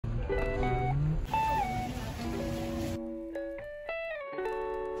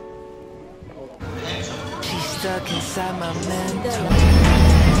stuck inside my mental.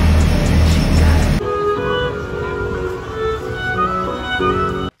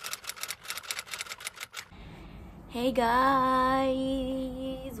 Hey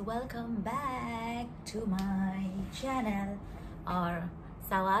guys, welcome back to my channel और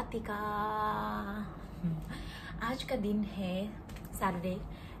सवातिका। आज का दिन है Saturday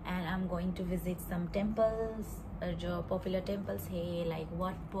and I'm going to visit some temples जो popular temples है like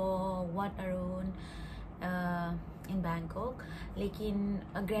Wat Po, Wat Arun in Bangkok. लेकिन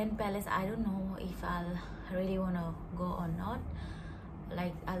a Grand Palace I don't know if I'll really wanna go or not.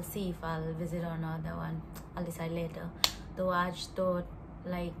 Like I'll see if I'll visit or not. That one I'll decide later. तो आज तो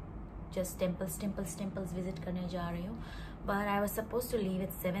like just temples visit करने जा रही हूँ. But I was supposed to leave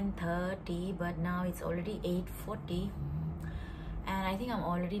at 7:30, but now it's already 8:40, and I think I'm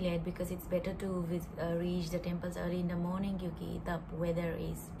already late because it's better to reach the temples early in the morning क्योंकि the weather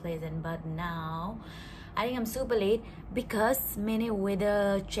is pleasant. But now I think I'm super late because मैंने weather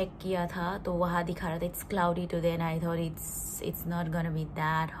check किया था तो वहाँ दिखा रहा था it's cloudy today and I thought it's not gonna be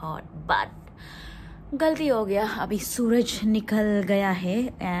that hot, but गलती हो गया. अभी सूरज निकल गया है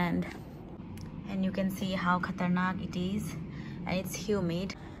and you can see how खतरनाक it is and it's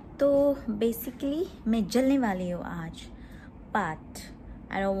humid. तो basically मैं जलने वाली हूँ आज, but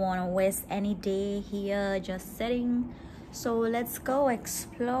I don't want to waste any day here just sitting, so let's go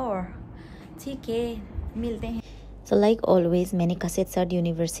explore. ठीक है, मिलते हैं. So like always मैंने Kasetsart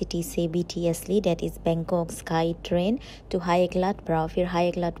University से BTS Lee, that is Bangkok Sky Train to Hayek Lat Phrao. फिर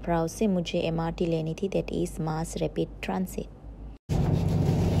Hayek Lat Phrao से मुझे MRT लेनी थी, that is Mass Rapid Transit.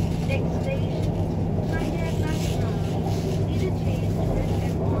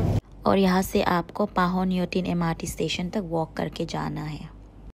 और यहाँ से आपको पाहोनयोटिन MRT स्टेशन तक वॉक करके जाना है.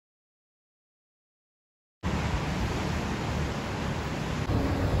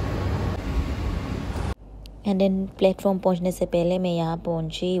 एंड देन प्लेटफॉर्म पहुँचने से पहले मैं यहाँ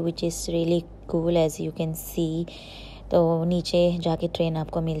पहुँची, which is really cool as you can see. तो नीचे जाके ट्रेन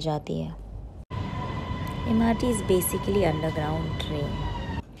आपको मिल जाती है. MRT is basically underground train.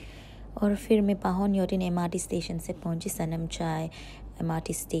 और फिर मैं पाहोनयोटिन MRT स्टेशन से पहुँची सनमचाई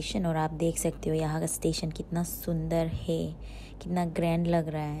MRT स्टेशन, और आप देख सकते हो यहाँ का स्टेशन कितना सुंदर है, कितना ग्रैंड लग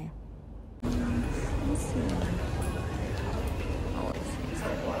रहा है.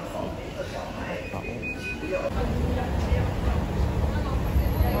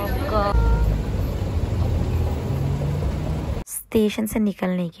 स्टेशन से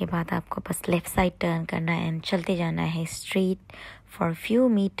निकलने के बाद आपको बस लेफ़्ट साइड टर्न करना है एंड चलते जाना है स्ट्रीट फॉर फ्यू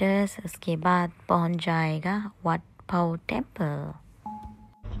मीटर्स. उसके बाद पहुंच जाएगा वाट पाओ temple.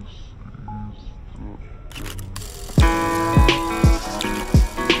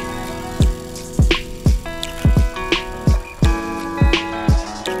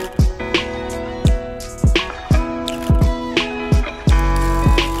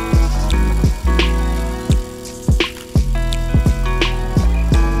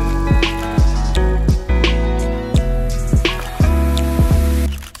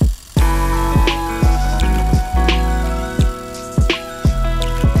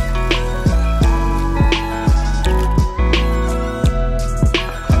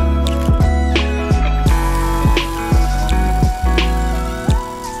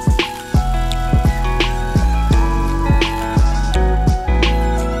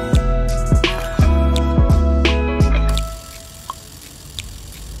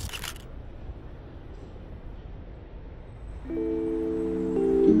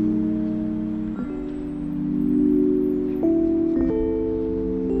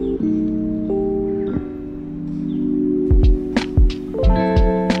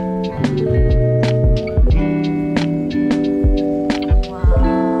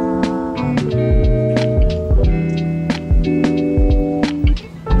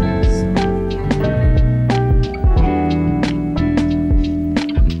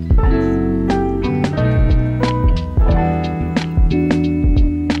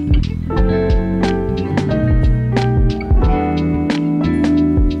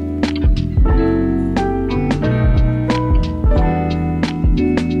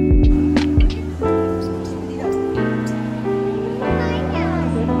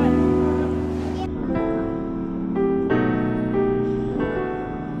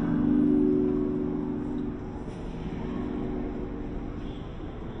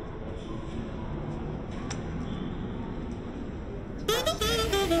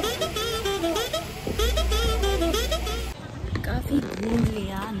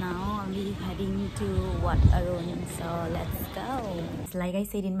 actually heading to Wat Arun, so let's go. Like I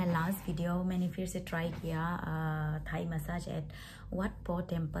said in my last video, मैंने फिर से try किया Thai massage at Wat Po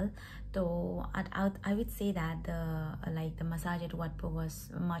temple. So I would say that the massage at Wat Po was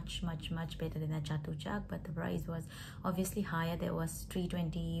much better than the Chatuchak, but the price was obviously higher. There was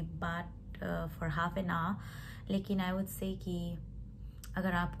 320 baht for half an hour. लेकिन I would say कि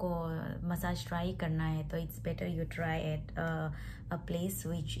अगर आपको massage try करना है तो it's better you try at a place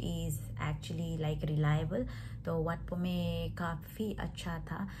which is actually like reliable. तो वाटपो में काफ़ी अच्छा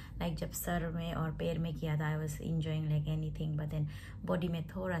था. लाइक जब सर में और पैर में किया था I was enjoying like any thing, but then body में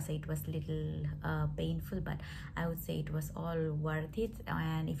थोड़ा सा it was little painful, but I would say it was all worth it.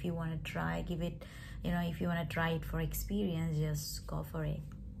 And if you want to try give it, you know, if you want to try it for experience, just go for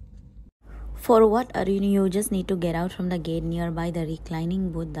it. For Wat Arun, you just need to get out from the gate nearby the reclining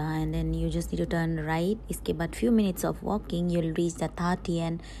Buddha, and then you just need to turn right. इसके बाद few minutes of walking, you'll reach the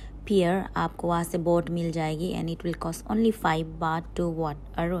Thatian pier. आपको वहाँ से boat मिल जाएगी, and it will cost only 5 baht to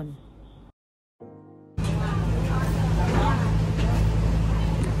Wat Arun.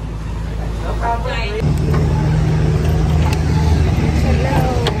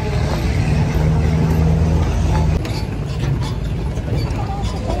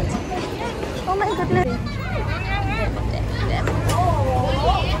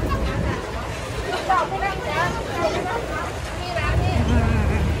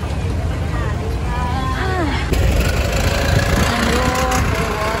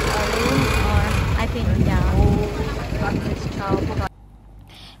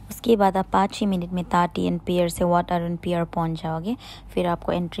 उसके बाद आप 5 minute में ताटियन पियर से वाट अरुण पियर पहुंच जाओगे. फिर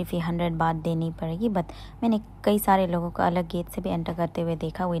आपको एंट्री फ़ी 100 बात देनी पड़ेगी. बट मैंने कई सारे लोगों को अलग गेट से भी एंटर करते हुए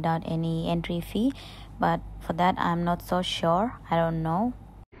देखा without any entry fee. But for that I am not so sure, I don't know.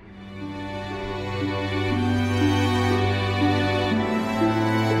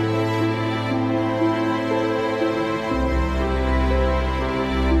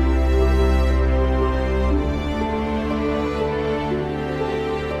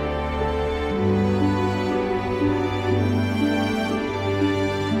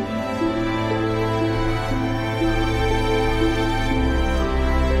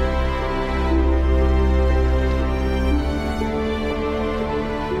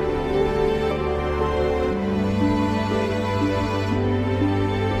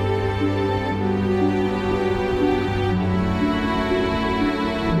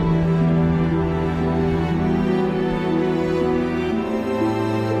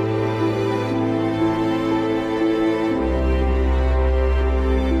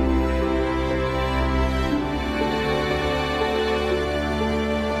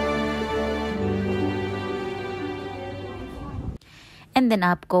 And then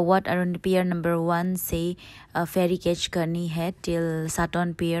आपको वाट अरुण पियर नंबर 1 से फेरी कैच करनी है till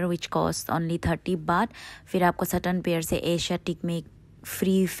Sutton peer which cost only 30 बात. फिर आपको सटन पियर से एशियाटिक में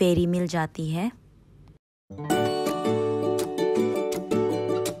फ्री फेरी मिल जाती है.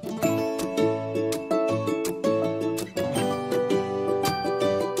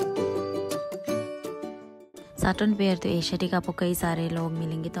 सटन पियर तो एशियाटिक आपको कई सारे लोग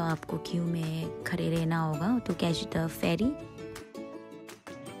मिलेंगे, तो आपको क्यू में खड़े रहना होगा to catch the fairy.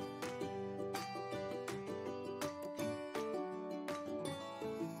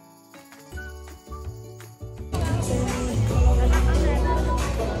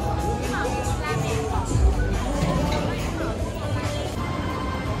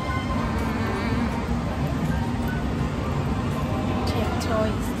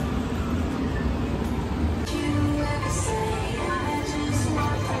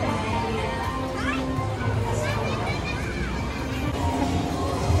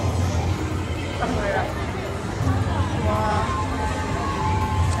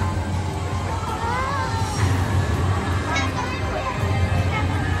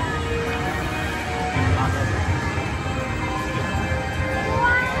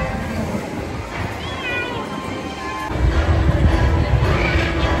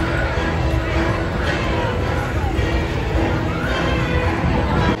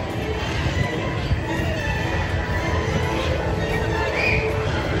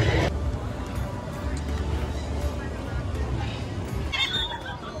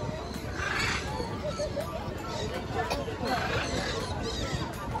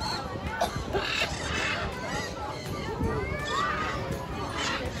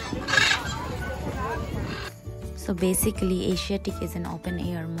 So basically Asiatic is an open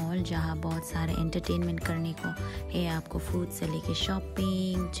air mall जहाँ बहुत सारे एंटरटेनमेंट करने को है. आपको फूड से लेके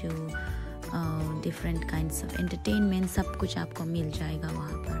shopping to different kinds of entertainment सब कुछ आपको मिल जाएगा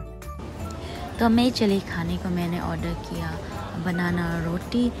वहाँ पर. तो मैं चली खाने को मैंने ऑर्डर किया बनाना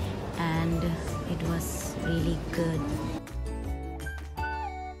रोटी and it was really good.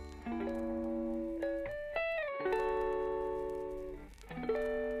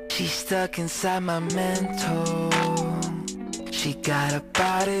 She's stuck inside my mental. She got a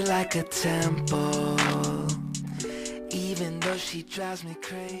body like a temple, even though she drives me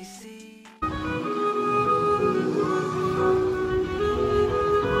crazy.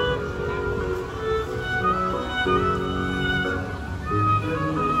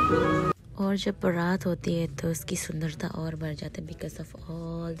 और जब बारात होती है तो उसकी सुंदरता और बढ़ जाता है because of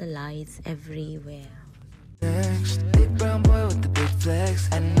all the lights everywhere. Next, big brown boy with the big flex.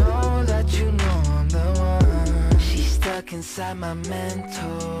 I know that you know I'm the one. She's stuck inside my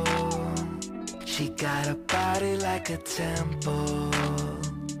mental. She got a body like a temple,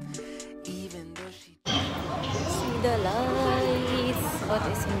 even though she. See the lights. बहुत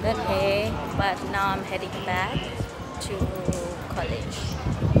ही सुंदर है. But now I'm heading back to college.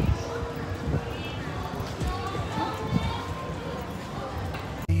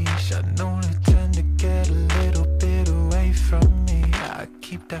 I know they tend to get a little bit away from me. I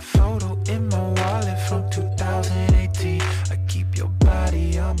keep that photo in my wallet from 2018. I keep your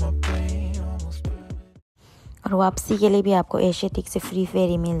body on my brain almost burning. और वापसी के लिए भी आपको Asiatic से free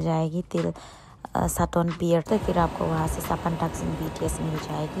फेरी मिल जाएगी till Saturn Pier तक. फिर आपको वहाँ से Sapan Taksin BTS मिल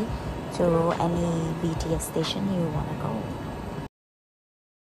जाएगी to any BTS station you wanna go.